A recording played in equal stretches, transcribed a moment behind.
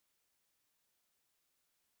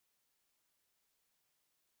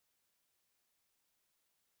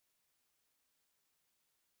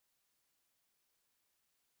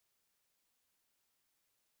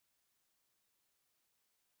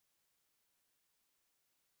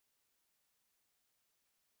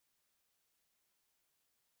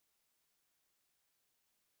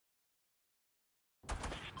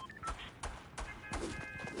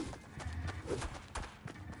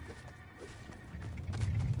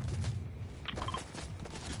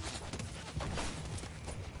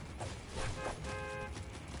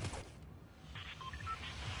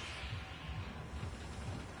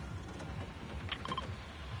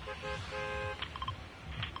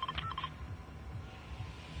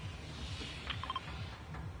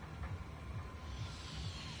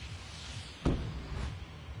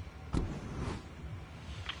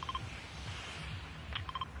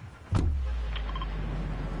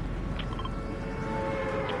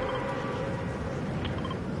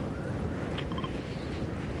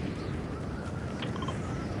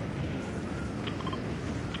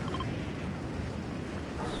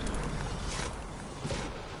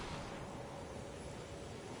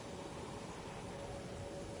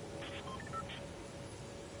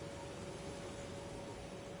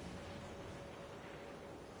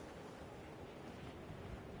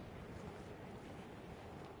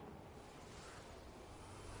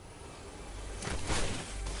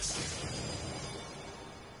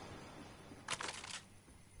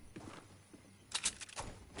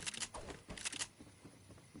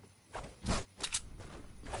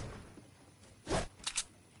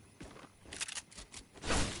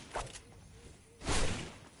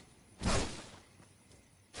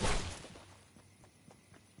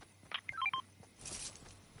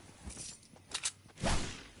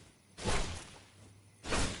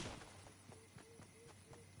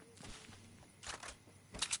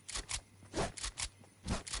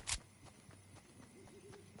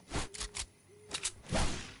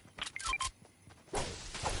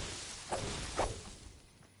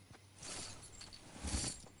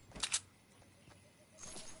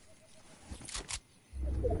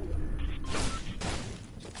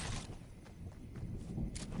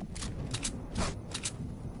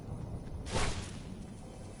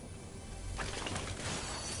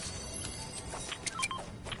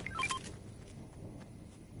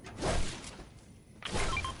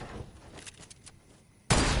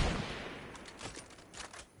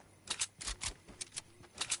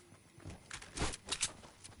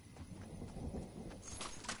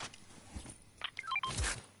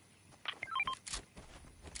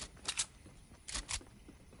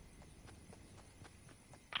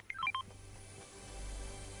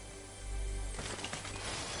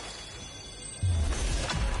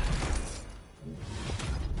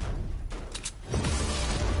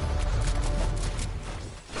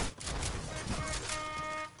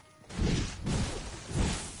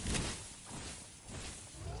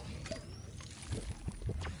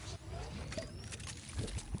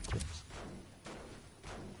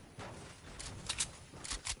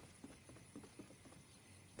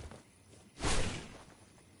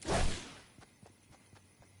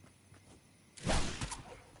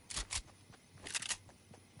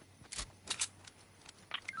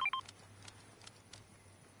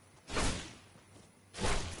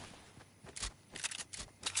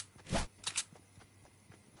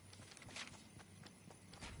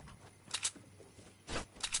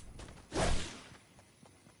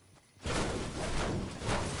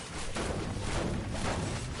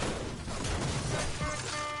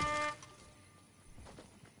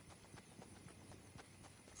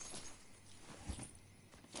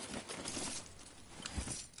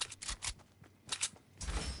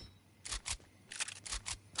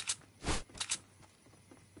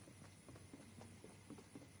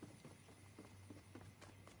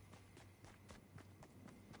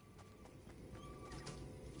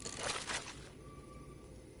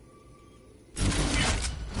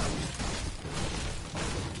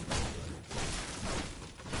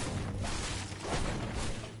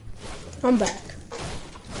I'm back.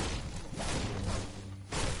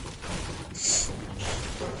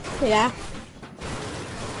 Yeah.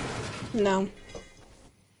 No.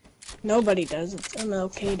 Nobody does. It's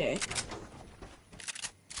MLK Day.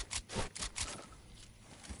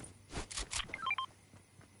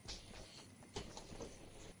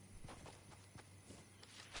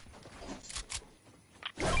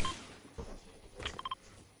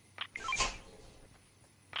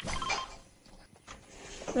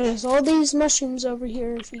 There's all these mushrooms over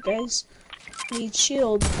here if you guys need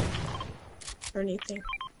shield or anything.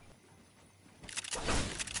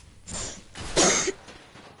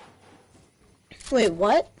 Wait,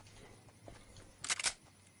 what?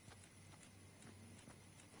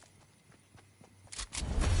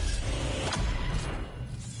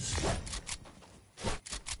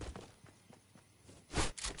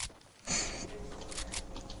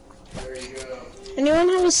 There you go. Anyone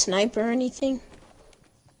have a sniper or anything?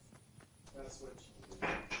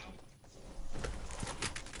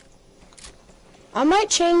 I might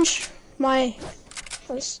change my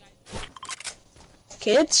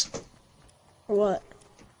kids or what?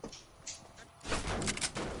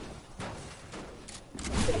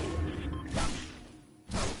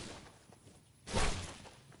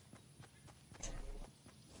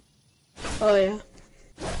 Oh yeah.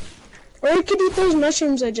 Or you could eat those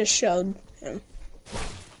mushrooms I just showed him.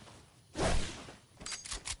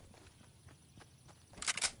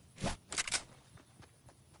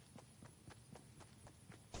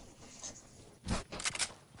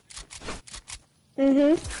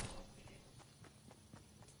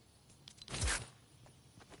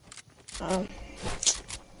 Um.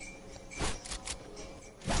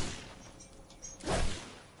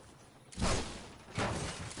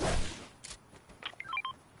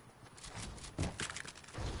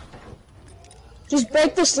 Just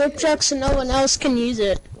break the slip truck so no one else can use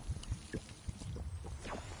it.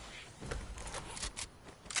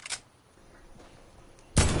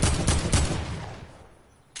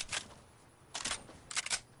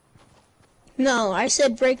 No, I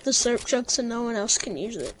said break the slurp truck so no one else can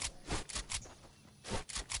use it.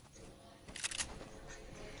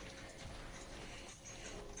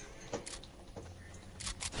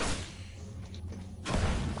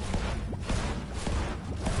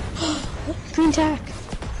 Green tack.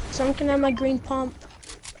 Someone can have my green pump.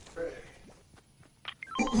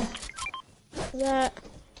 That.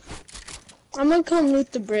 I'm gonna come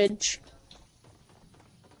loot the bridge.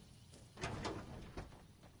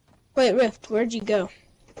 Wait, Rift, where'd you go?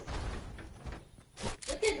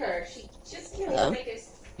 Look at her. She just can't make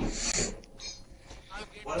us.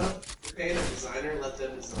 Why not pay the designer and let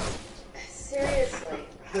them design? Seriously.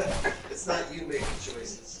 It's not you making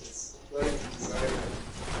choices. It's letting the designer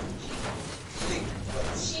think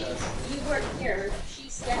what's best. You weren't here. She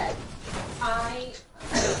said,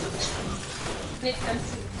 when it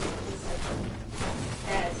comes to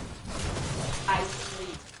as I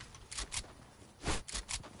sleep.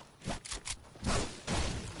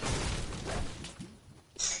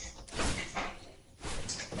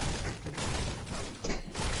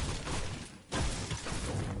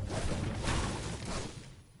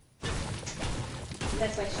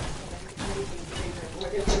 That's why she's more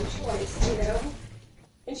than one choice, you know?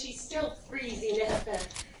 And she's still freezing at the,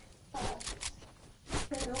 I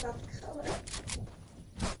don't know about the color.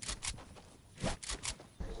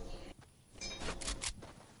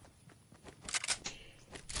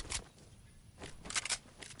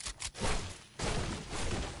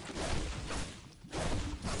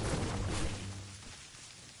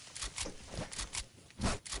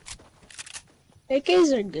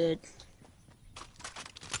 AKs are good.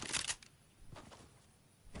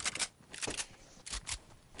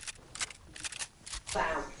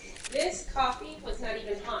 Wow. This coffee was not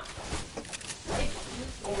even hot.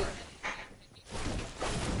 It's lukewarm.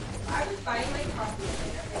 I was buying my coffee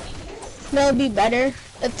later. That would be better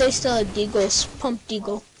if they still had Deagles, pump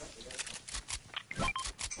Deagle.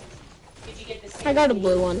 Did you get the same I got a thing?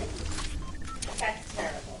 blue one. That's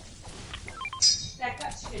terrible. That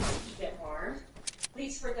gut should keep it warm. At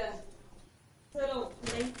least for the little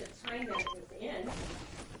length of time that it was in.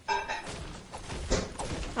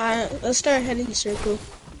 Alright, let's start heading circle.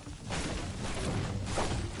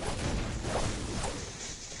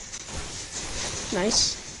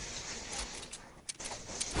 Nice.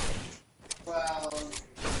 Well,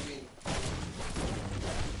 I mean,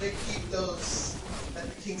 they keep those at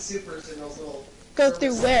the King Supers in those little. Go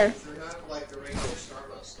through where? They're not like the regular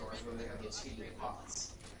Starbucks stores where they have those heated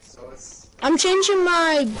pots. So it's. I'm changing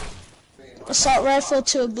my assault rifle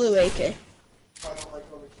to a blue AK. I don't like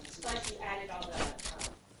going to King Supers. Plus you added all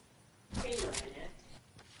the creamer in it.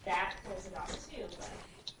 That was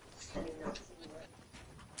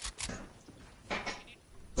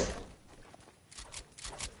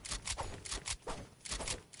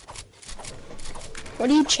What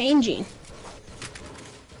are you changing?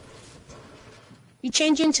 You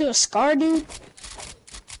change into a scar, dude?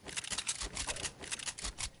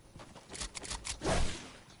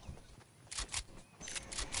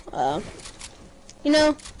 You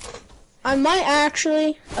know, I might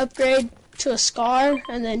actually upgrade to a scar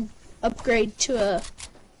and then upgrade to a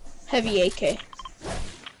heavy AK.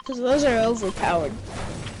 Because those are overpowered.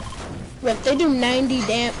 But they do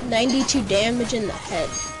 92 damage in the head.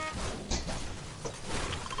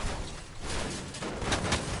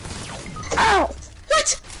 Ow!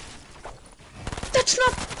 What? That's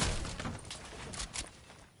not...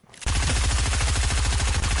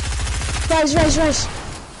 Rise.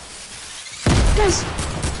 Guys!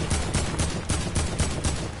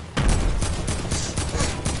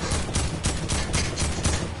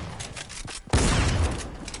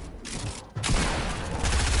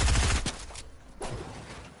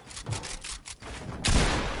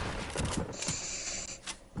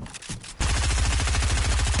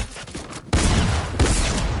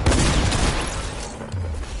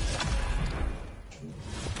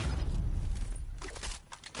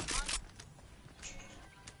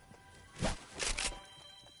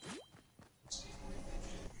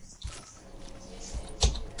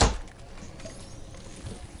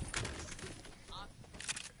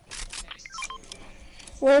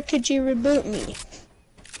 Where could you reboot me?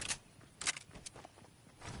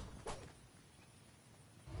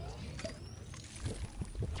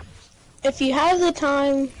 If you have the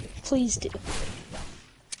time, please do.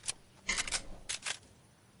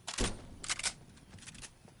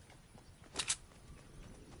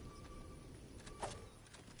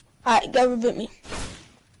 Alright, go reboot me.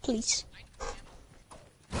 Please.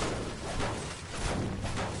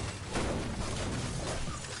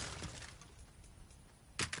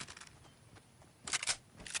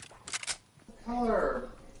 Color.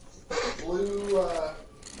 Blue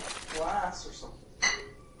glass or something.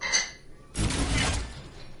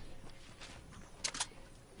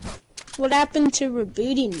 What happened to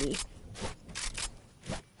rebooting me?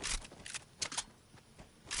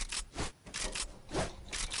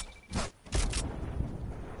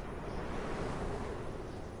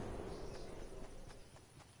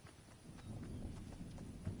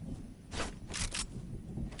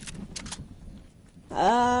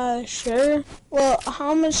 Sure. Well,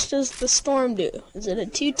 how much does the storm do? Is it a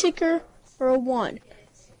 2 ticker or a 1?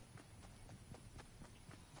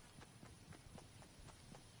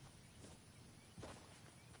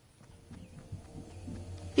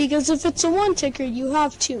 Because if it's a 1 ticker, you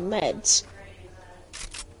have 2 meds.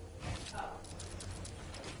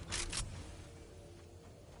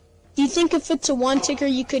 Do you think if it's a 1 ticker,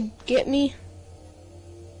 you could get me?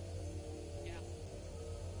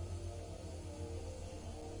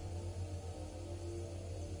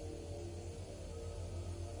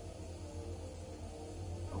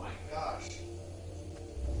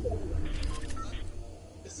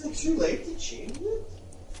 Isn't it too late to change it?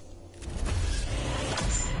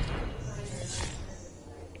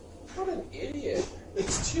 What an idiot.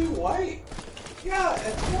 It's too white. Yeah,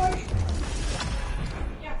 it's white.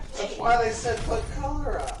 That's why they said put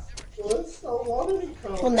color up. Well, it's not want any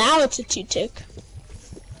color. Well, now it's a 2 tick.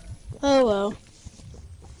 Oh well.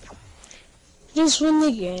 Just win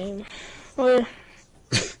the game. Or...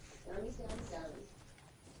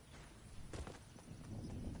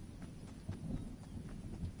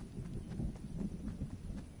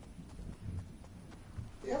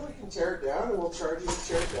 Yeah, we can tear it down and we'll charge you to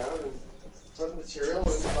tear it down and put material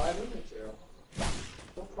and buy new material.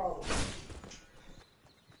 No problem.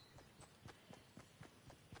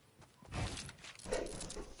 I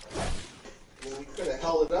mean, we could have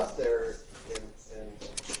held it up there and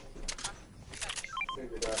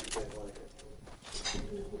figured out you didn't like it.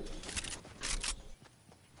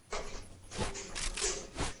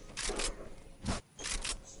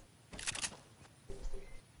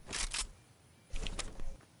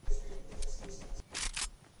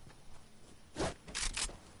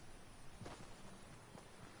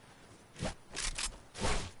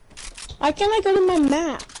 Why can't I go to my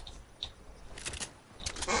map?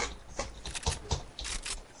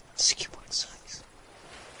 This keyboard sucks.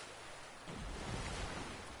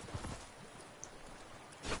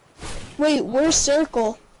 Wait, where's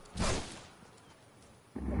circle?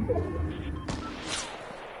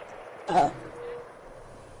 Oh.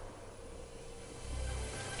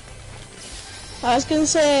 I was gonna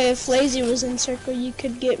say if Lazy was in circle, you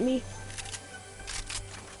could get me.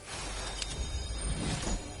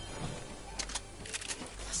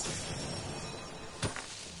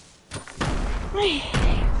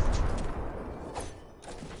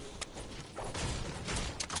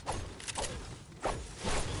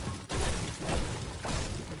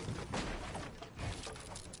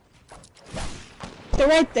 They're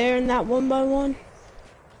right there in that 1x1.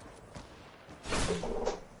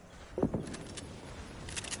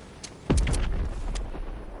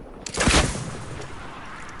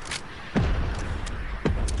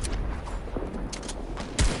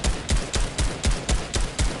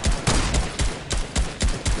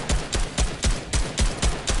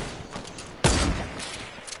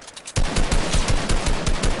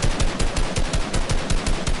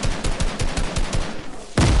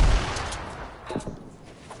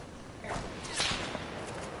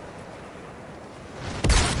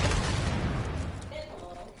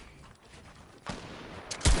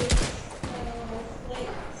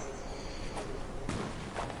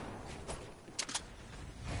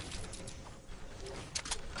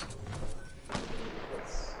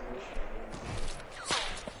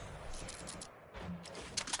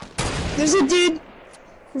 There's a dude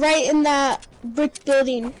right in that brick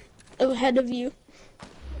building ahead of you.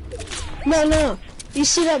 No. You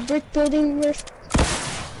see that brick building, Riff?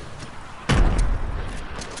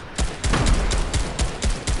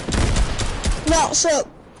 No, so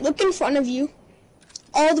look in front of you,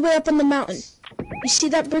 all the way up on the mountain. You see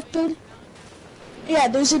that brick building? Yeah,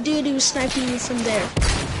 there's a dude who was sniping you from there.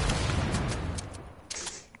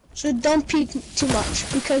 So don't peek too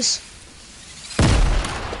much, because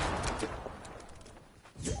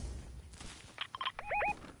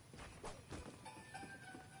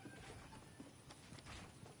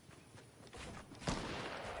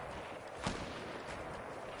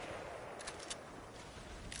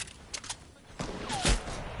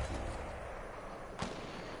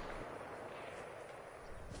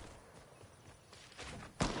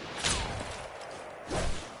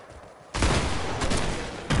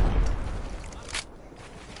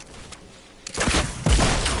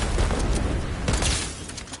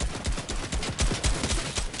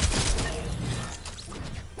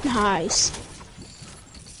nice.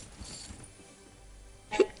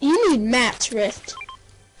 You need mats, Rift.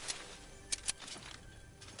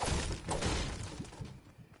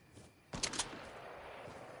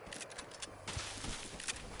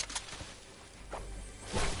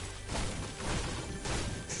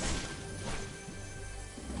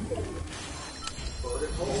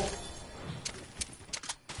 Vertical.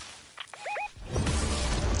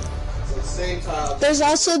 It's the same tile. There's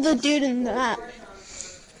also the dude in that.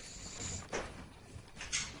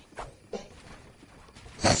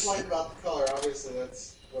 Just like about the color, obviously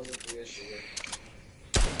that's wasn't the issue.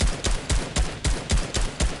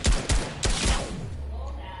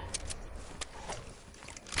 All that.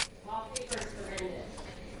 Wallpaper is horrendous.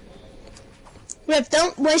 Rift,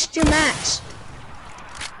 don't waste your mats.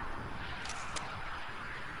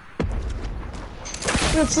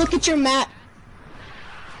 Rift, look at your map.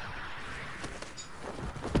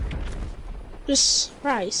 Just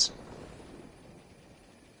rise.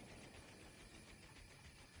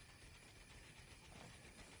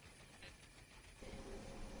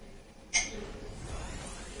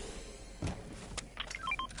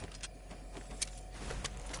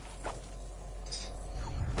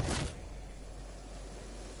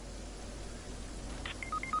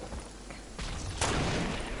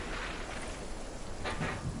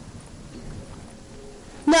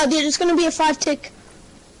 No, dude, it's gonna be a 5-tick.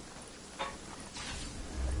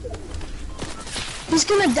 He's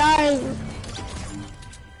gonna die.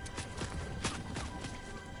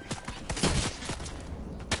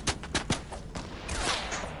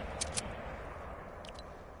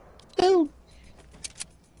 Go.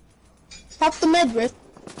 Pop the med, Rift.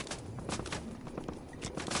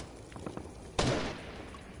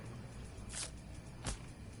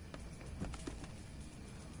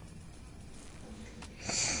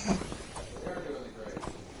 They're doing great.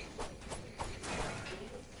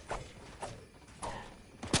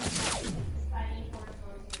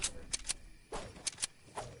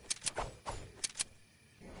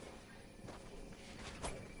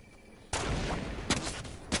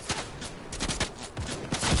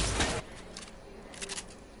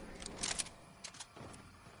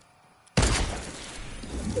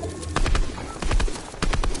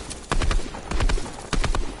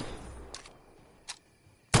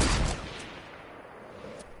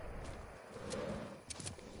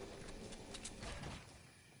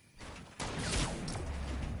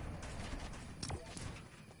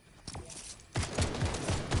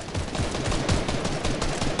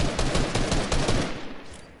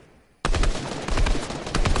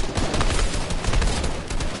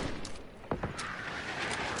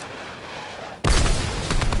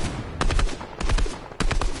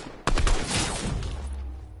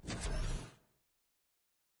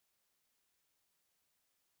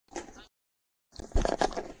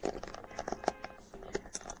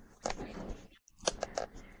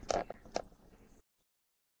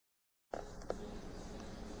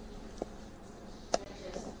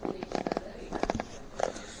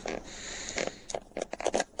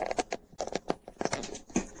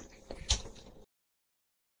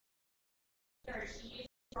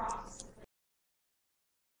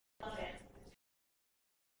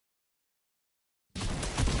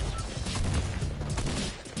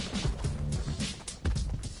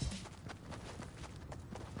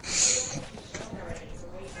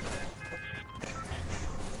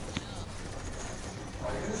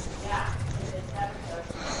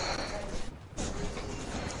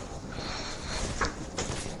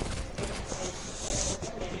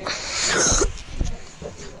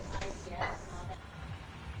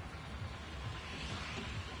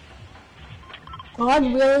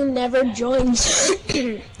 Odd really never joins.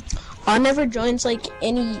 Odd never joins like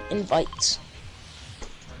any invites.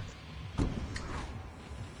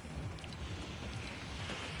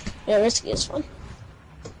 Yeah, risky is fun.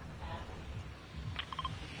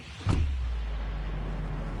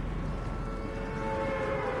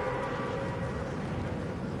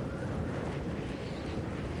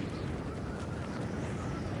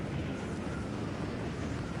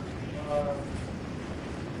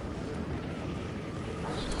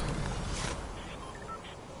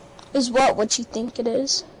 Is what you think it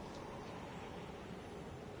is?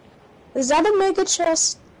 Is that a mega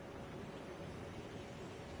chest?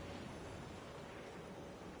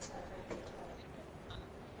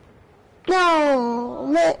 No,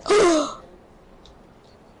 man.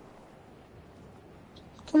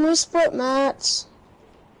 Can we split mats?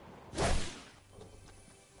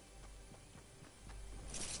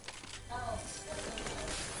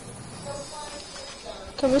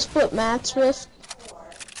 Can we split mats, Rift?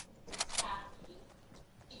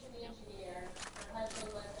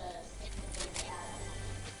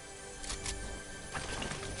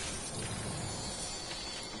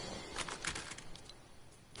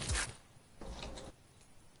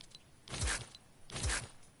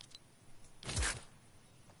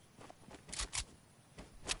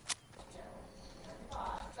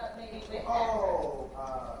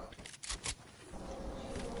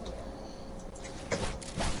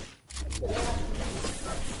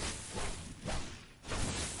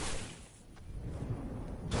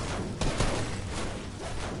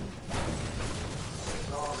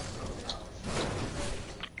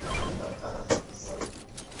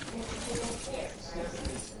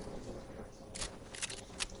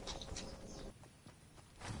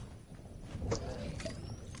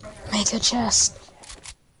 Mega chest.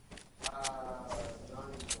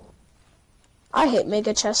 I hate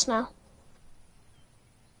mega chest now.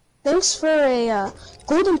 Thanks for a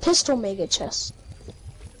golden pistol mega chest.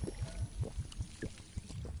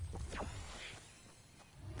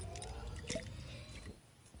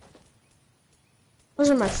 Those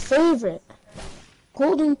are my favorite.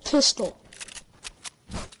 Golden pistol.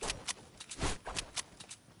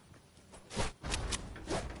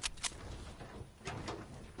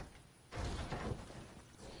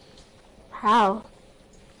 How?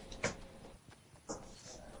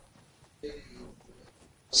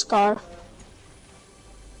 Scar.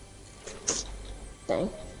 Dang.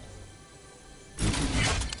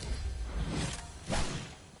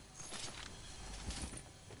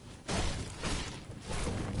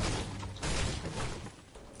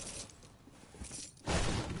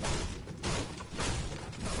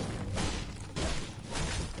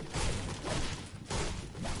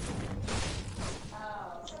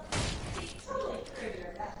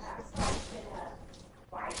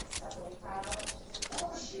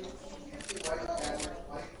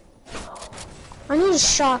 I need a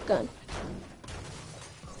shotgun.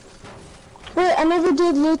 Wait, I never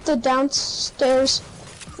did loot the downstairs.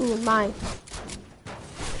 Ooh, mine.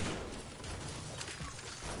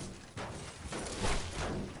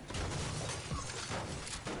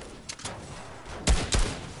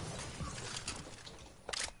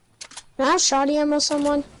 Can I have shotty ammo,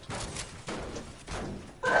 someone?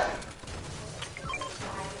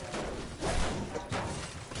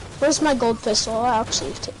 Where's my gold pistol? I'll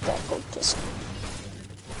actually take that gold pistol.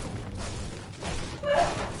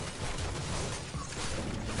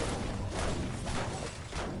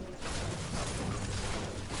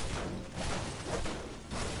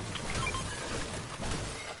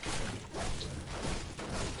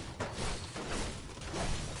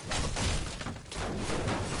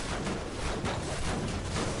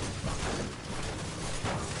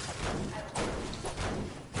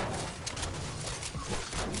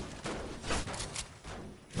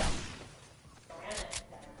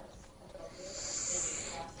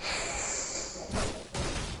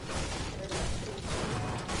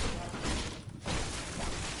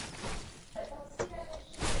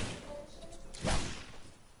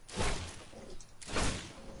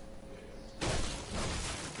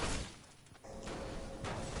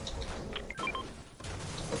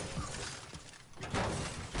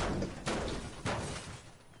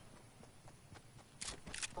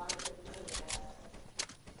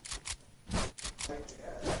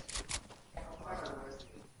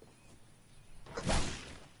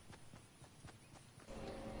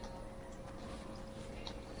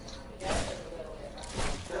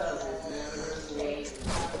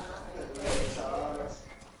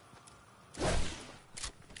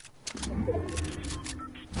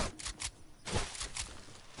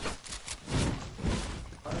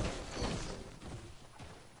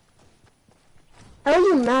 How do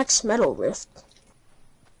you max Metal Rift?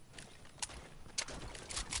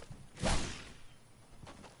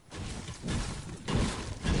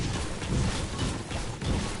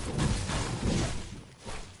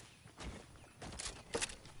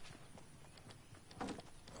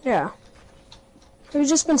 Yeah. We've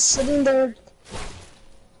just been sitting there.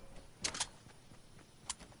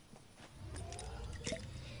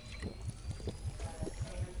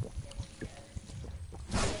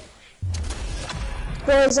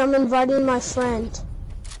 Guys, I'm inviting my friend,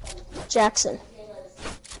 Jackson.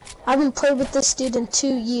 I haven't played with this dude in 2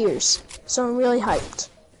 years, so I'm really hyped.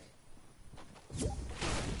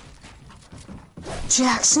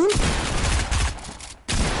 Jackson?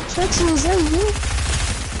 Jackson, is that you?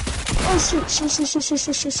 Oh, shoot.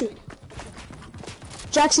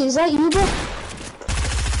 Jackson, is that you, bro?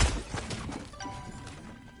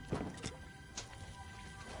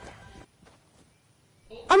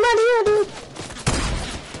 I'm not here, dude.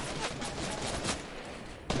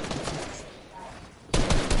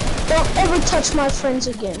 Don't ever touch my friends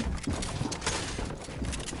again.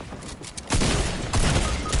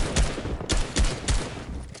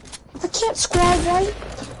 I can't squad right.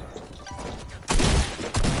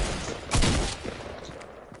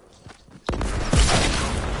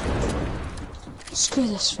 Screw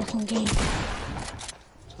this freaking game.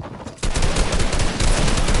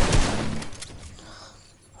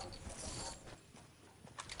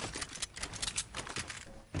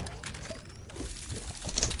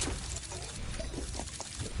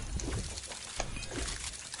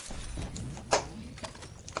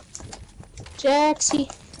 Jaxie.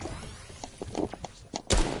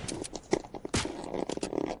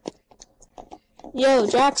 Yo,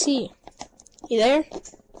 Jaxie. You there?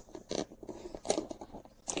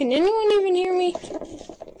 Can anyone even hear me?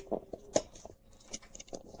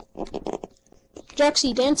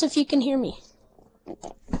 Jaxie, dance if you can hear me.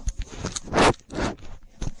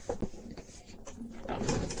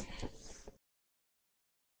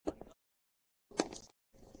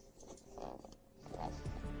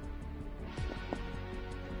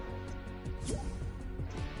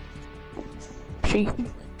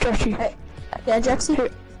 Jesse. Hey. Yeah, Jaxie? Hey,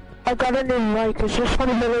 I got a new mic. Is this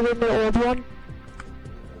one better than the old one?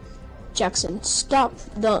 Jackson, stop.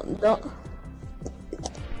 Don't.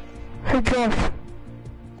 Hey, Jeff.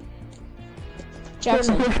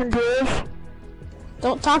 Jackson, Listen to this.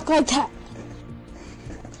 don't talk like that.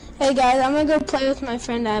 Hey guys, I'm gonna go play with my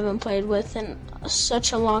friend I haven't played with in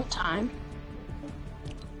such a long time.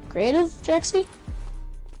 Creative, Jaxie?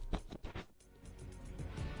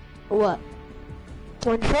 Or what?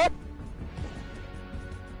 One shot.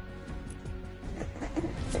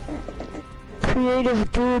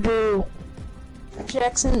 Creative doo-doo.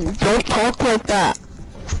 Jackson, Don't talk like that.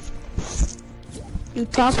 you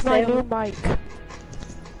talk That's my my new mic.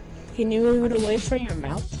 Can you move it away from your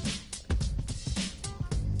mouth?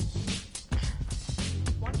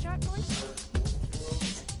 One shot, boys?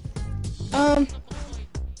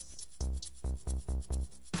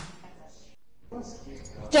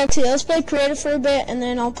 Jaxie, let's play creative for a bit, and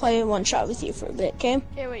then I'll play one shot with you for a bit, okay?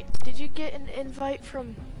 Hey, wait. Did you get an invite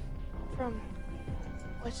from,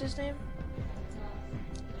 what's his name?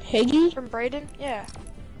 Higgy? From Brayden? Yeah.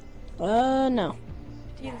 No.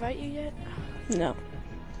 Did he invite you yet? No.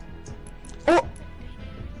 Oh!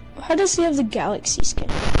 How does he have the Galaxy skin?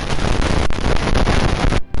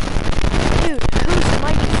 Dude, whose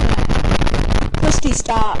mic is that? Twisty,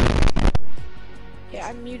 stop. Yeah,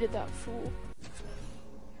 I muted that fool.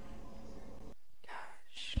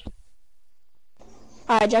 Gosh.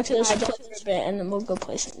 Alright, Jackson, let's play for a bit, and then we'll go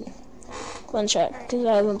play some one shot, because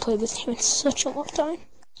I haven't played with him in such a long time.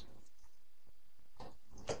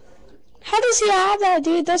 How does he have that,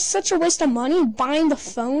 dude? That's such a waste of money, buying the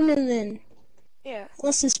phone, and then... Yeah.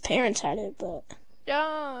 Unless his parents had it, but...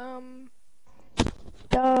 Dumb.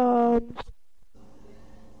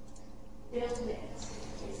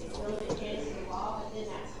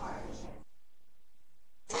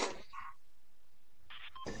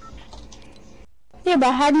 Yeah,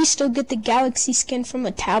 but how do you still get the Galaxy skin from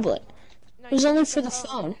a tablet? No, It was you only need for the the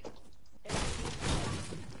phone.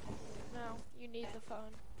 No, you need the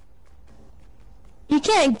phone. You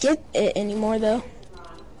can't get it anymore, though.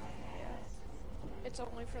 It's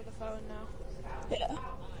only for the phone now. Yeah.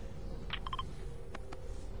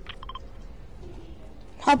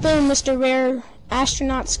 Hop in, Mr. Rare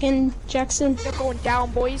Astronaut Skin Jackson. They're going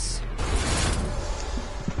down, boys.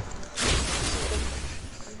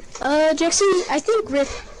 Jackson, I think Rick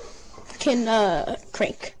can,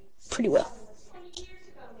 crank pretty well.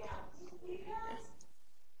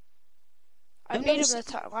 I beat him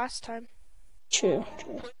last time. True.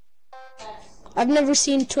 I've never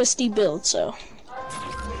seen Twisty build, so.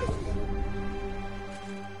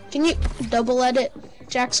 Can you double edit,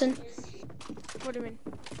 Jackson? What do you mean?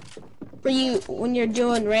 When you're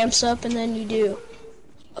doing ramps up and then you do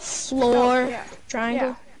a floor yeah.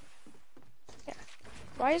 triangle? Yeah.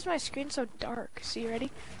 Why is my screen so dark? See,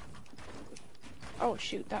 ready? Oh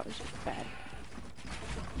shoot, that was bad.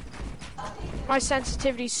 My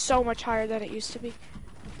sensitivity's so much higher than it used to be.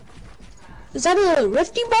 Is that a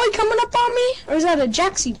Rifty boy coming up on me? Or is that a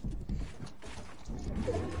Jaxie?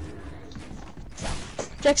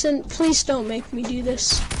 Jackson, please don't make me do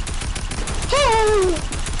this. Oh!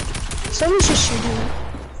 Someone's just shooting me.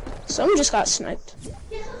 Someone just got sniped.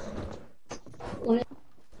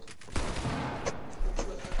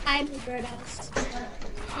 I'm a birdhouse.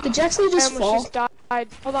 Did Jackson just I fall? almost just died.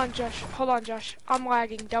 Hold on, Josh. Hold on, Josh. I'm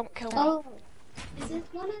lagging. Don't kill me. Oh, is this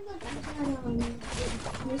one of the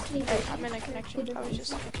Hey, I'm in a connection. I was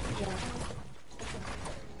just.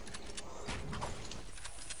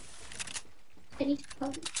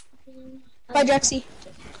 Bye, Jaxie.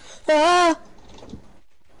 Ah!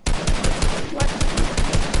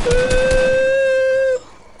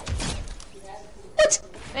 What?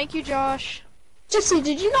 Thank you, Josh. Jaxie,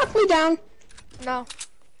 did you knock me down? No.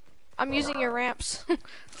 I'm using your ramps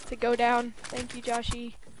to go down. Thank you,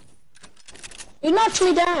 Joshy. You knocked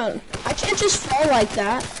me down. I can't just fall like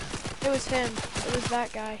that. It was him. It was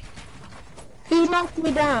that guy. Who knocked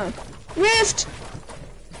me down? Rift!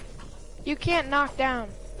 You can't knock down.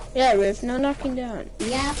 Yeah, Rift, no knocking down.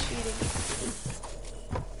 Yeah. Cheating.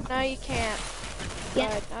 No, you can't.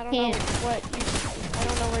 Yeah, But I don't know what you. I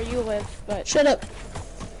don't know where you live, but Shut up.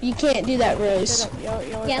 You can't do that, Rose. shut up.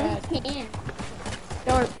 You're Yeah, bad. we can.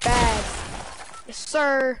 You're bad. Yes,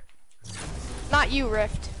 sir. Not you,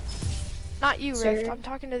 Rift. Not you, Rift. Sir. I'm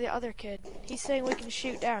talking to the other kid. He's saying we can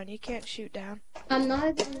shoot down. You can't shoot down. I'm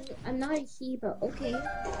not a he, but okay.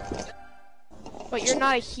 But you're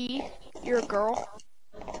not a he. You're a girl.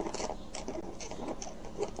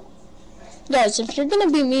 Guys, if you're gonna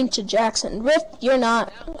be mean to Jackson, Rift, you're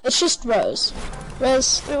not. It's just Rose.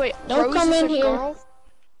 Rose, Wait. Don't Rose come is in a here. girl?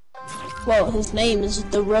 well, his name is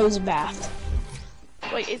the Rose Bath.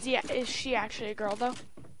 Wait, is she actually a girl though?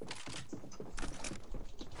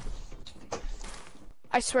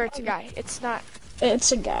 I swear it's a guy. It's not.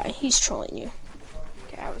 It's a guy. He's trolling you.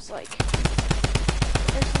 Okay, I was like,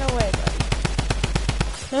 there's no way, buddy.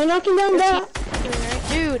 No knocking down that.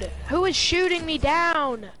 Dude, who is shooting me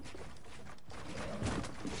down? You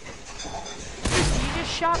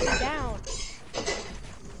just shot me down.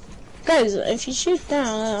 Guys, if you shoot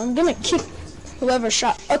down, I'm gonna kick whoever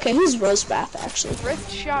shot. Okay, he's Rose Bath, actually.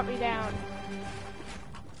 Rift shot me down.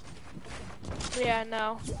 Yeah,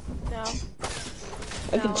 no.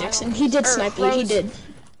 Okay, No, I Jackson, don't- he did or snipe you. He Rose. did.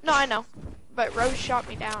 No, I know. But Rose shot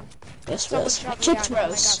me down. Yes, Someone Rose. I shot me kicked down and I got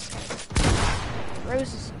Rose. sniped.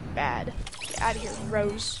 Rose is bad. Get out of here,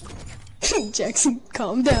 Rose. Jackson,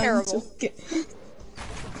 calm down. Terrible. It's okay.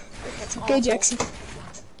 It's Okay, awful. Jackson.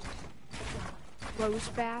 Rose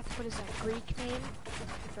Bath, what is that, Greek name?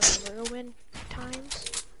 From Roman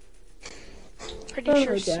times? Pretty Oh,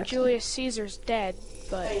 sure Jackson. Julius Caesar's dead,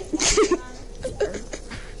 but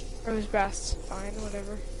Rose Bath's fine,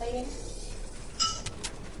 whatever.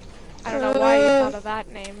 I don't know why you thought of that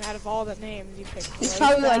name. Out of all the names, you picked He's Rose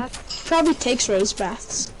probably Bath. probably takes Rose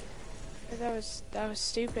Baths. That was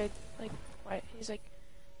stupid. Like, what? He's like,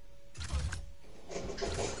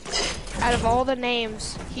 out of all the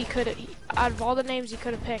names he could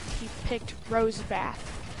have picked, he picked Rose Bath.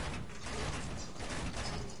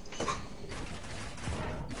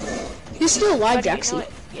 He's still alive, Buddy, Jackson.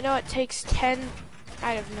 you know it takes 10.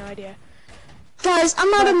 I have no idea. Guys,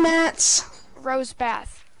 I'm out of mats. Rose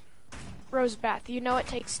Bath. Rose Bath. You know it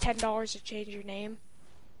takes $10 to change your name.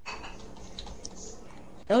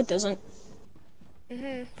 No, it doesn't.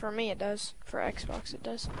 For me it does. For Xbox it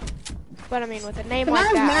does. But I mean, with a name Can I like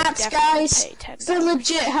have that, mats, I definitely guys? pay $10. 'Cause I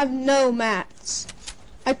legit have no mats.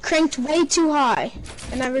 I cranked way too high,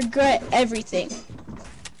 and I regret everything.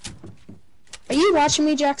 Are you watching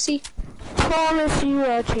me, Jaxie? Promise you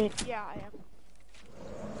watching. Yeah, I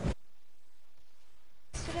am.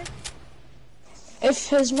 Today? If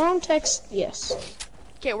his mom texts, yes.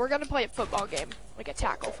 Okay, we're gonna play a football game, like a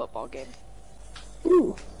tackle football game.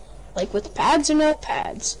 Ooh. Like with pads or no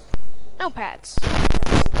pads? No pads.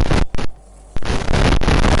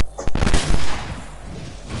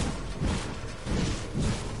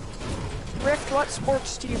 Rick, what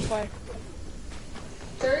sports do you play?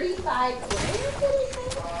 35 grand, did he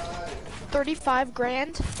say? 35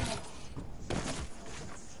 grand?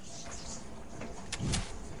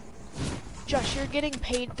 Josh, you're getting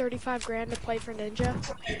paid 35 grand to play for Ninja?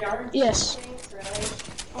 Yes.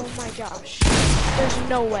 Oh my gosh. There's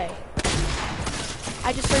no way.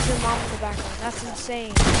 I just heard your mom in the background. That's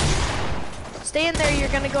insane. Stay in there, you're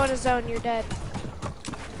gonna go in a zone, you're dead.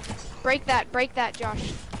 Break that,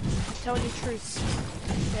 Josh. I'm telling you truths.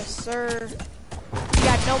 Yes, sir. You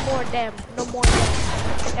got no more damn.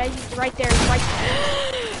 Yeah, he's right there, he's right there.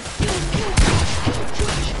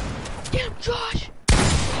 Damn, Josh!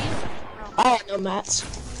 I had no mats.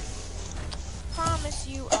 Promise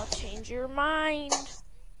you I'll change your mind.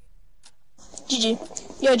 GG.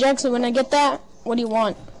 Yo, Jackson, when I get that, what do you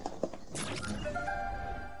want?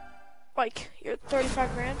 Like, you're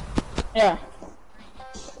 35 grand? Yeah.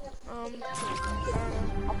 I don't know.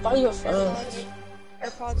 I'll buy you a phone.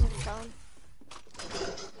 AirPods and phone.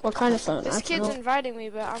 What kind of phone? This kid's iPhone? inviting me,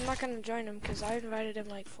 but I'm not gonna join him because I invited him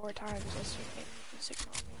like 4 times this week. He's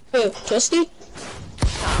ignoring me. Who? Twisty? No,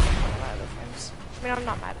 my other friends. I mean, I'm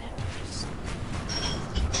not mad at him. Just...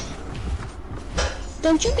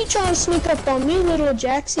 Don't you be trying to sneak up on me, little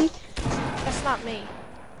Jaxie. That's not me.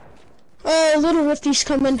 Oh, little Rifty's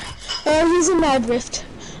coming. He's a Mad Rift.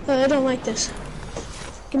 I don't like this.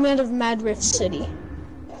 Get me out of Mad Rift City.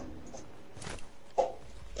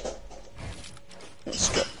 Let's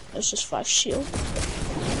go. There's just 5 shield.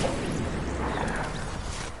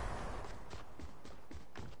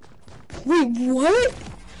 Wait, what?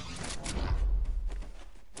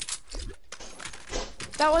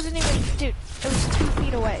 That wasn't even... Dude, it was 2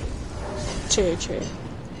 feet away. True.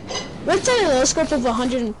 Rift had a low scope of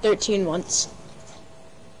 113 once.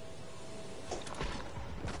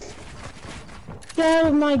 Get out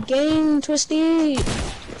of my game, Twisty!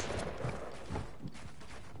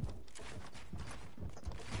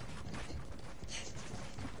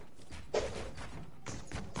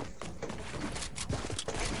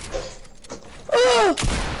 Oh!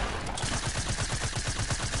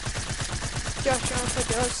 Josh, you wanna play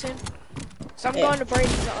Duos soon? So I'm Yeah. going to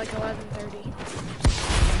Brady's at like 11:30.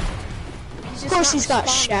 Of course he's got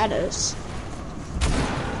shadows.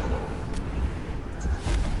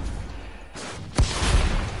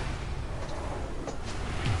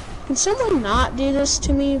 Can someone not do this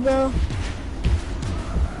to me, bro?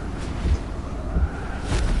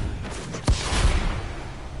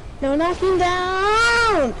 No knocking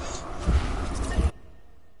down!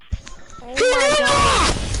 Oh my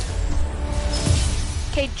god.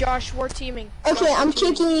 Okay, Josh, we're teaming. Okay, I'm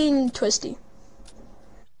kicking Twisty.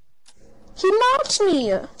 He mocks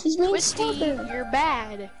me! He's being Twisty, stubborn. you're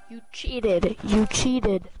bad. You cheated.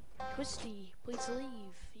 Twisty, please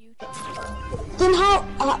leave. You Then how,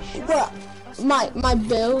 bro, my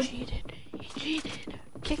build. cheated. He cheated.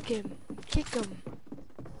 Kick him.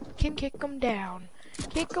 Kick him down.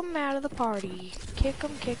 Kick him out of the party. Kick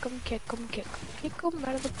him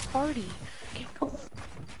out of the party. Kick him.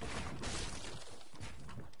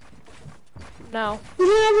 No. You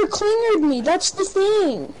never clingered me, that's the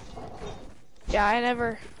thing. Yeah, I've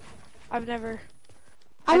never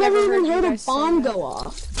I never even you heard a guys say bomb that. go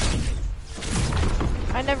off.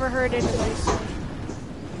 I never heard anybody say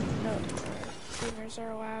no. Cleaners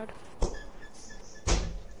are allowed.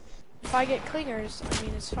 If I get cleaners, I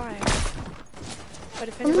mean it's fine. But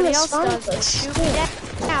if anybody that's else fine, does, but then shoot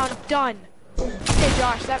me down. Done. Okay,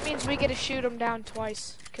 Josh, that means we get to shoot him down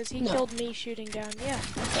twice. Because he No. killed me shooting down. Yeah.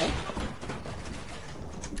 Okay.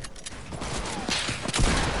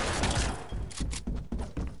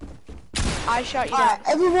 I shot you down. Alright,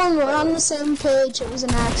 everyone, we're on the same page. It was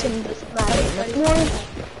an accident, doesn't matter anymore.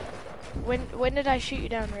 When did I shoot you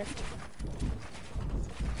down, Rift?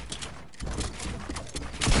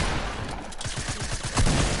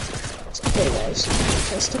 It's okay, guys.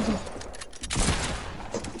 First of all.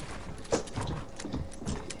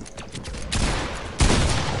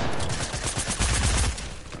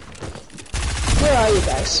 Where are you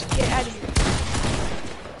guys? Get out of here.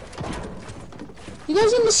 You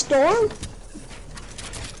guys in the storm?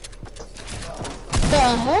 The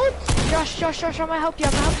heck? Josh, I'm gonna help you.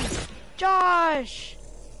 Josh!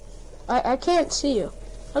 I can't see you.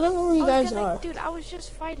 I don't know where you guys are. Dude, I was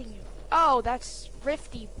just fighting you. Oh, that's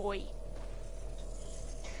Rifty boy.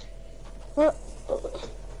 What?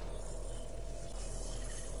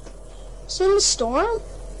 Is he in the storm?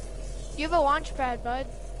 You have a launch pad, bud.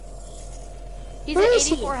 He's Where at is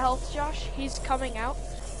he? 84 health, Josh. He's coming out.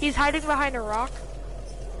 He's hiding behind a rock.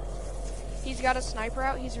 He's got a sniper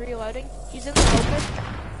out. He's reloading. He's in the open.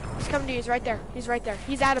 He's coming to you. He's right there. He's right there.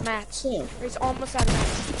 He's out of mats. See him. He's almost out of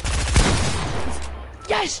mats.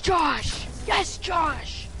 Yes, Josh! Yes,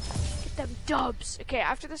 Josh! Get them dubs. Okay,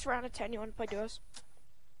 after this round of 10, you want to play duos?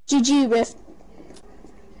 GG, Rift.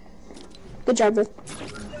 Good job, Rift.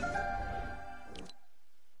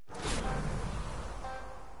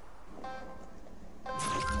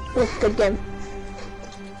 Look, good game.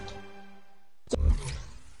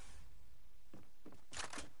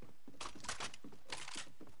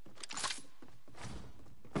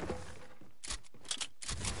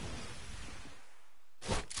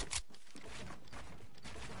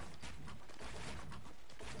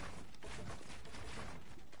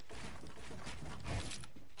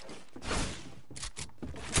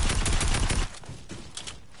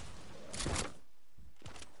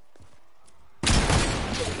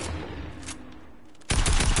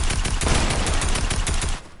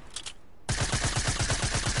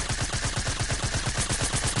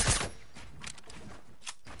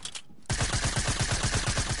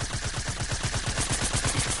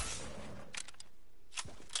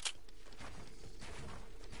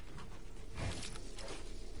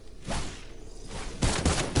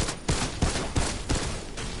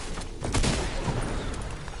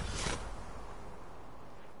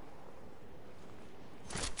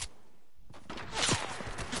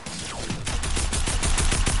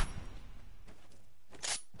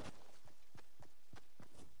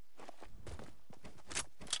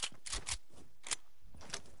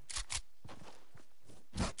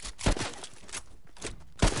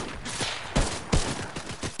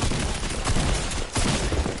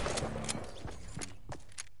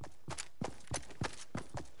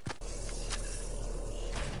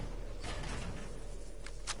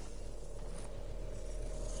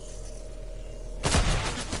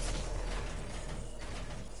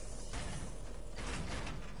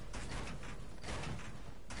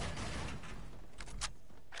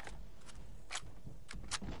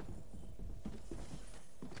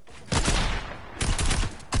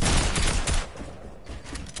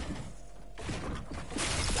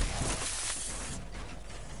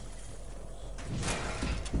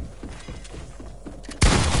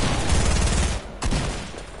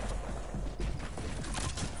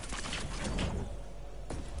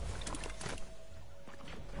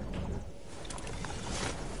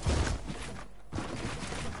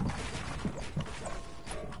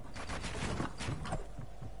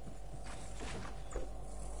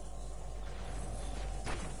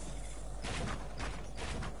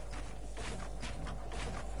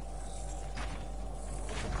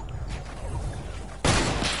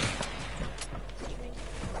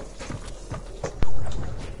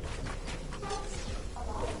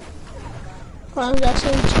 Well, I'm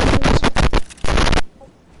actually chickens.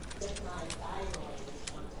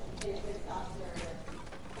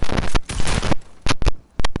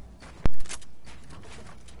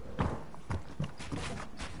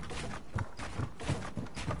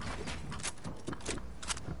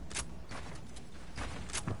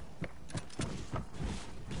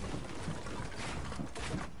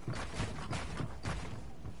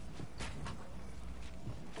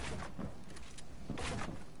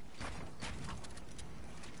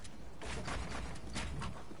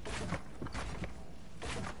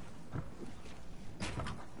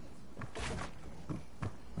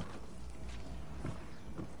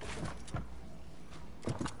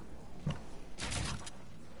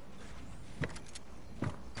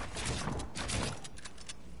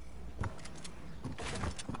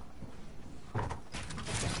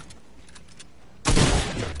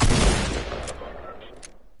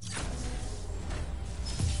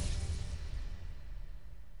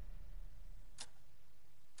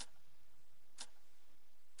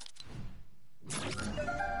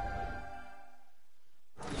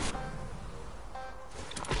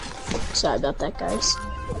 Sorry about that, guys.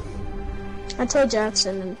 I told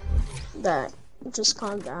Jackson that just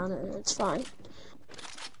calm down and it's fine.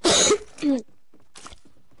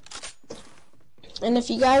 And if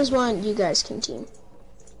you guys want, you guys can team.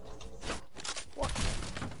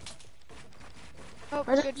 Oh,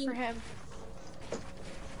 good for him.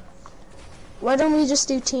 Why don't we just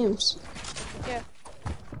do teams? Yeah.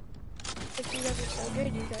 If you guys are so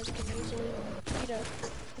good, you guys can easily beat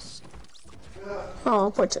us.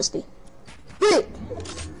 Oh, poor Twisty. Wait!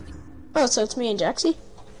 Oh, so it's me and Jaxie?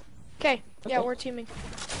 Okay, yeah, we're teaming.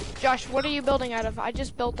 Josh, what are you building out of? I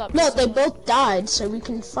just built up. No, they both died, so we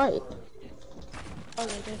can fight. Oh,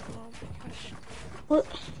 they did. Oh my gosh.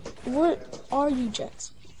 What are you,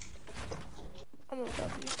 Jaxie? I'm a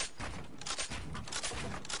W.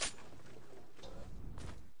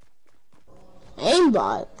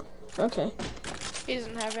 Aimbot. Okay. He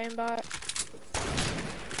doesn't have aimbot.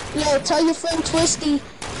 Yeah, tell your friend Twisty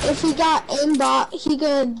if he got aimbot, he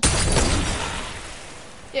could.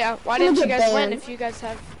 Yeah, why He'll didn't you get guys win banned. if you guys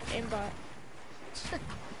have aimbot?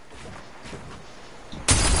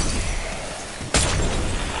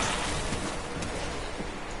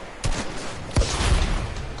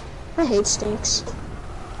 I hate stinks.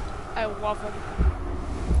 I love him.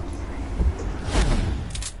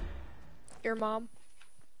 Your mom?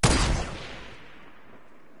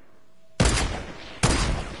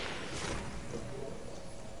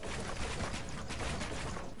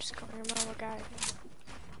 Just call your mom a guy.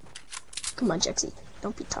 Come on, Jexy.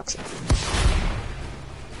 Don't be toxic.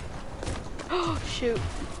 Oh, shoot.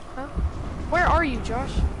 Huh? Where are you,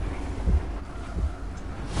 Josh?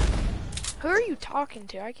 Who are you talking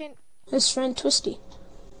to? I can't... His friend Twisty.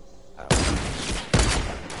 Yeah,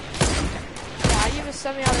 I give a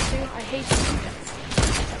 7 out of 2. I hate you.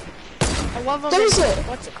 I love him. There's it.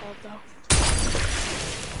 What's it called, though?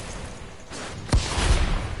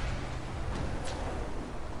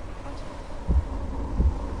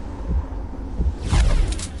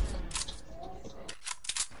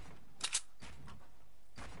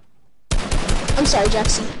 I'm sorry,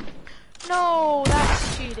 Jackson. No,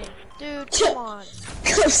 that's cheating. Dude, come on.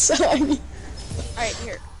 I'm sorry. Alright,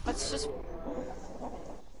 here. Let's just...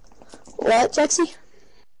 What, Jaxie?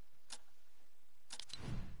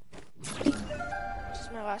 This is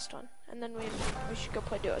my last one. And then we should go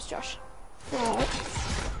play duos, Josh. Alright.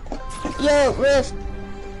 Yo, Rift.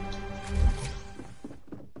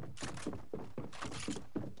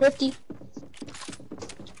 Rifty.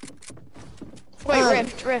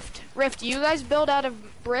 Wait, Rift, you guys build out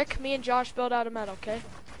of brick, me and Josh build out of metal, okay?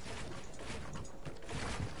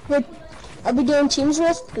 Wait, are we doing teams,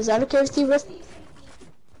 Rift? Is that okay with you, Rift?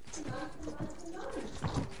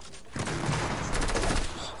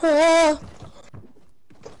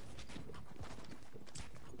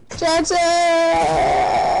 Jackson!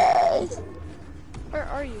 Where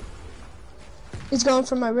are you? He's going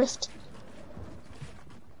for my Rift.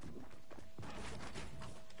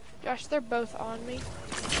 Josh, they're both on me.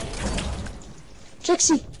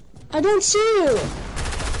 Jaxie, I don't see you.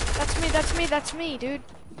 That's me, dude.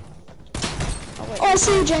 Oh, wait. Oh, I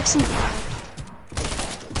see you, Jaxie.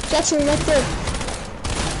 Jackson, right there.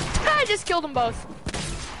 I just killed them both.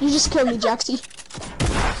 You just killed me, Jaxie.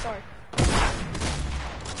 Oh, sorry.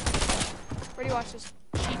 Where do you watch this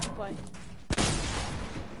cheeky play?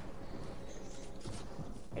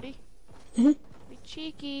 Ready? Mm-hmm. Be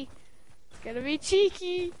cheeky. Gotta be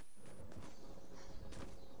cheeky.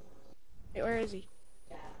 Wait, where is he?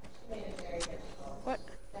 What?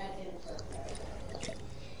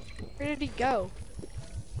 Where did he go?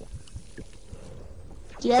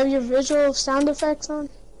 Do you have your visual sound effects on?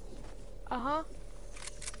 Uh-huh.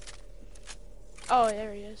 Oh,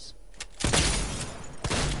 there he is.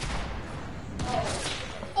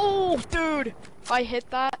 Oh, dude! If I hit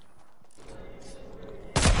that...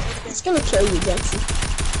 It's gonna kill you, Jaxie.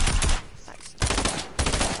 Nice.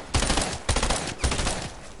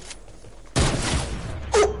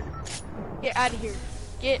 Get out of here.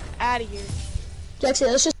 Get out of here. Jaxie,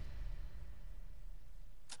 let's just...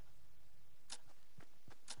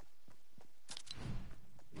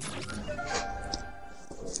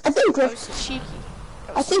 I think That Rift, was cheeky.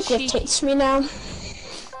 That I was think Rift cheeky. hates me now.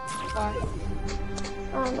 Why?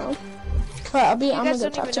 I don't know. But I'm You gonna guys go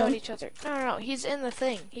don't talk even to know him. each other. No, he's in the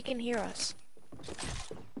thing. He can hear us.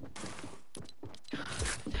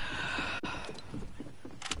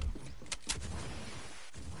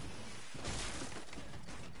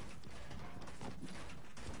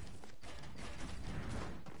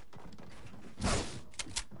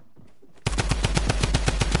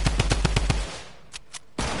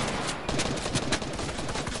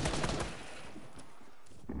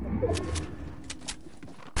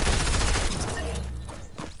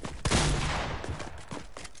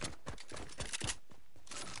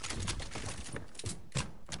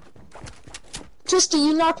 Twisty,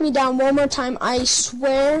 you knock me down one more time, I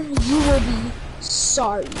swear you will be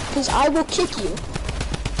sorry. Because I will kick you.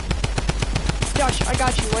 Josh, I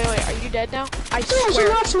got you. Wait, are you dead now? I Yeah, swear. you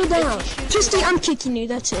knocked me down. If he shoots Twisty, you- I'm kicking you,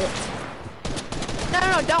 that's it.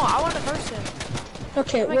 No, don't. I want to verse him.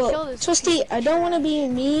 Okay, I'm gonna kill well, this Twisty, piece of I don't want to trash. be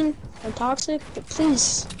mean or toxic, but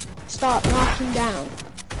please stop knocking down.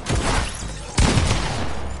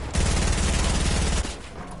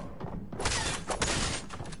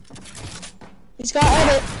 He's got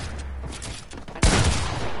edit.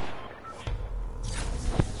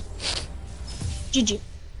 GG.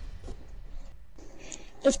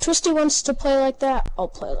 If Twisty wants to play like that, I'll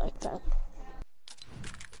play like that.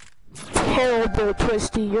 Terrible,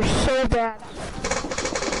 Twisty. You're so bad.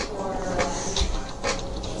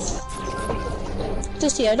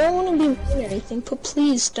 Twisty, I don't want to be mean or anything, but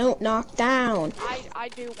please don't knock down. I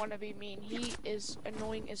do want to be mean. He is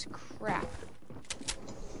annoying as crap.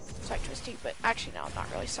 Sorry, Twisty, but actually, no, I'm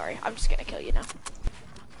not really sorry. I'm just gonna kill you now.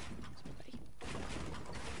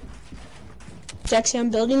 Jaxie, I'm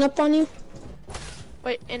building up on you.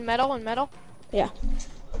 Wait, in metal, in metal? Yeah.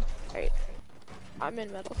 Alright. I'm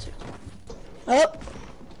in metal too. Oh.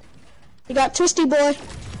 You got Twisty Boy.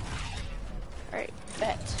 Alright,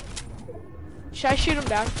 bet. Should I shoot him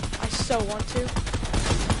down? I so want to.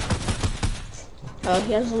 Oh,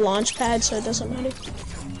 he has a launch pad, so it doesn't matter.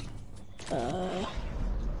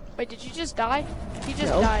 Wait, did you just die? He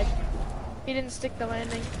just No. died. He didn't stick the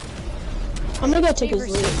landing. I'm gonna go take Me his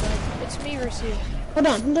versus loot. you, bud. It's me versus you. Hold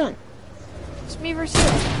on, hold on. It's me versus you.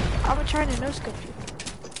 I'm trying to no-scope you.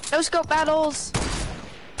 No-scope battles!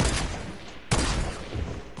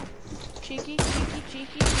 Cheeky, cheeky,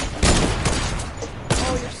 cheeky, cheeky.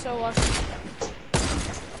 Oh, you're so lucky.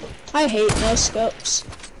 I hate no scopes.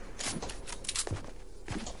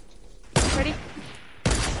 Ready?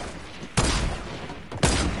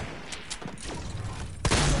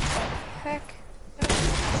 Heck. That's not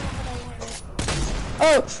what I wanted.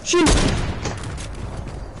 Oh, shoot!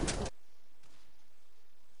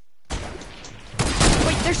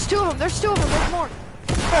 Wait, there's two of them. There's two of them. There's more.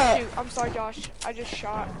 Oh, Shoot, I'm sorry, Josh. I just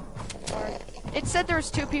shot. Sorry. It said there was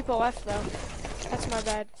 2 people left, though. That's my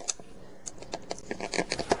bad.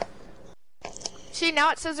 See,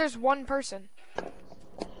 now it says there's 1 person.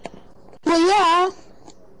 well, yeah.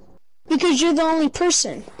 Because you're the only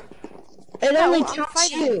person. It No, only I'm counts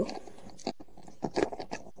fighting. you.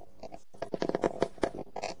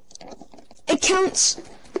 It counts.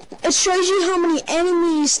 It shows you how many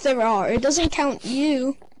enemies there are. It doesn't count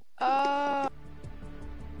you.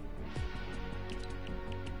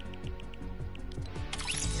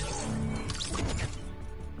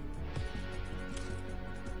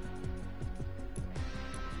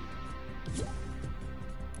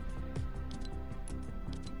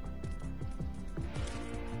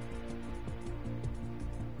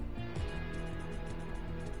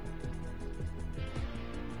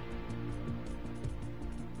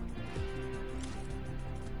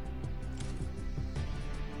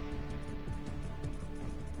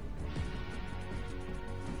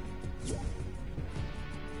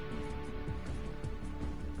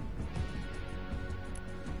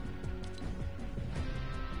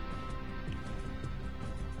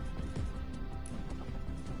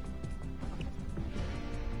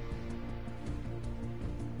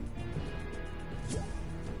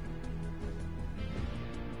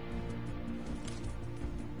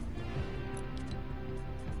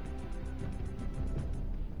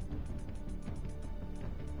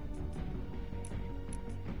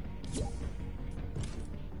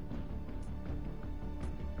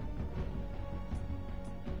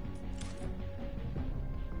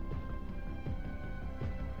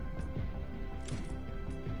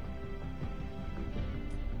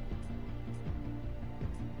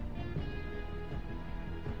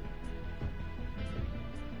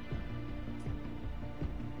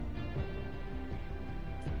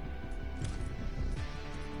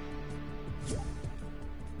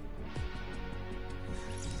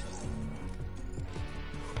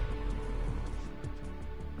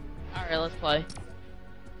 Alright, let's play.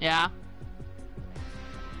 Yeah?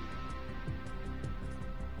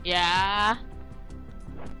 Yeah?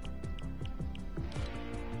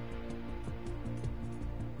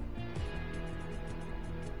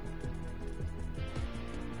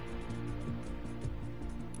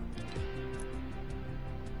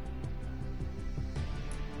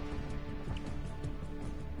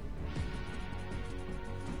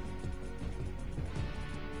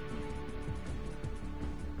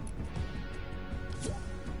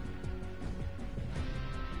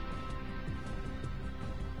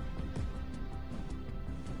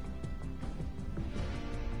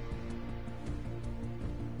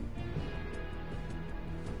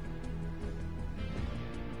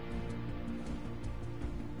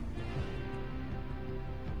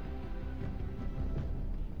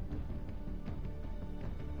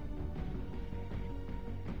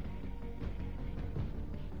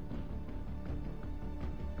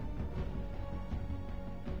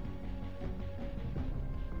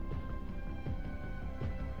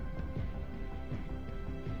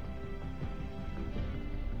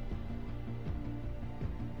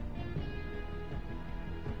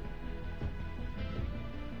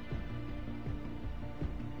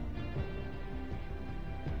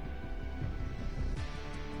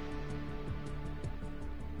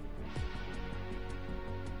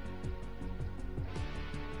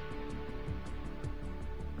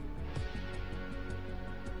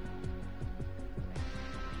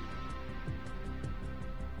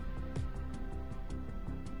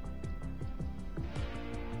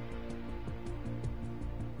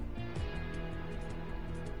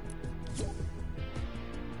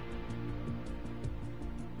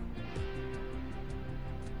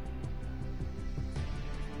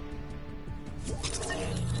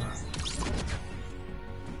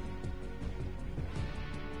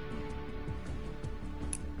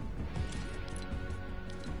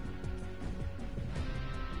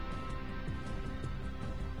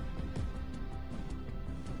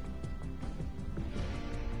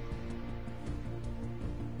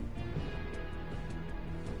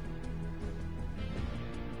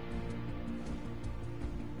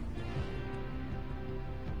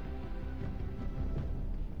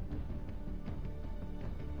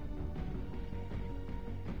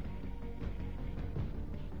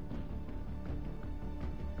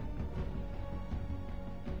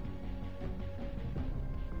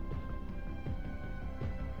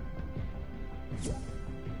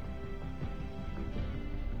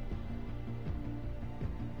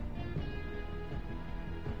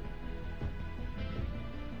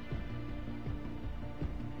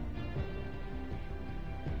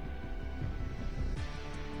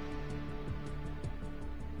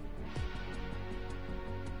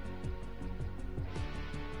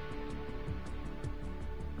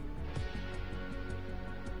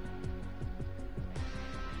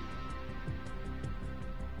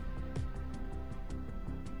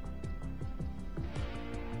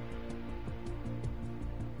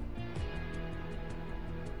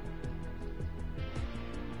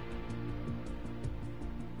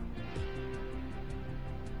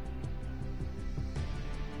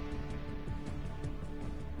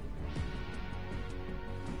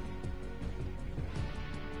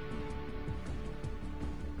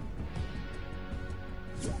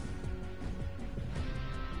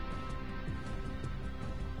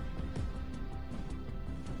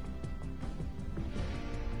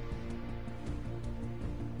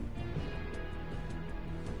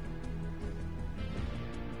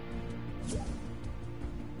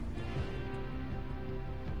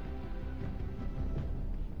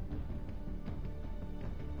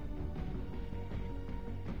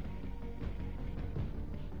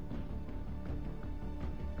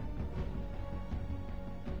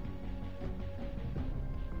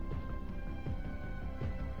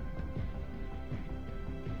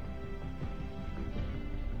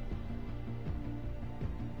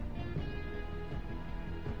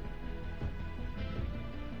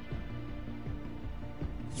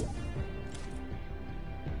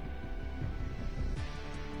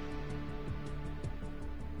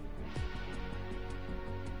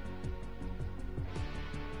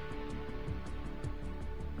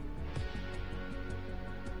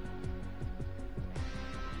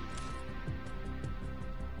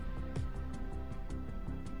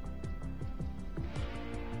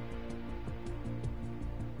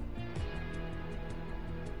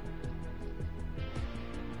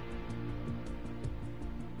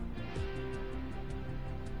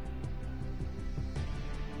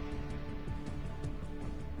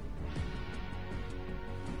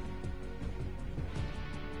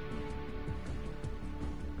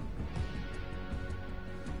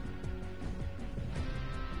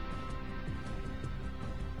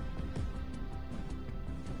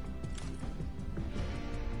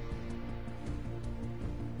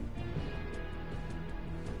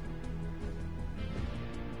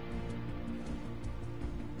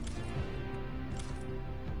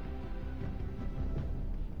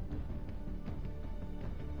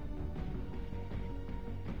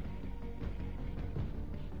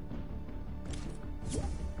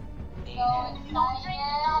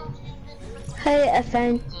 Hey,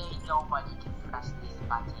 FN. Nobody can press this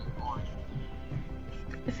button or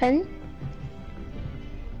FN?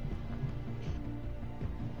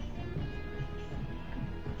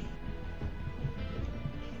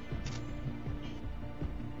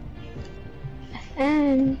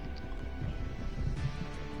 FN.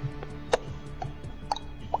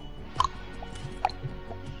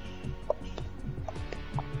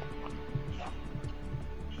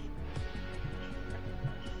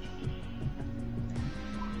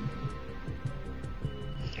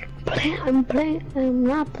 I'm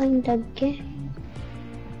not playing the game.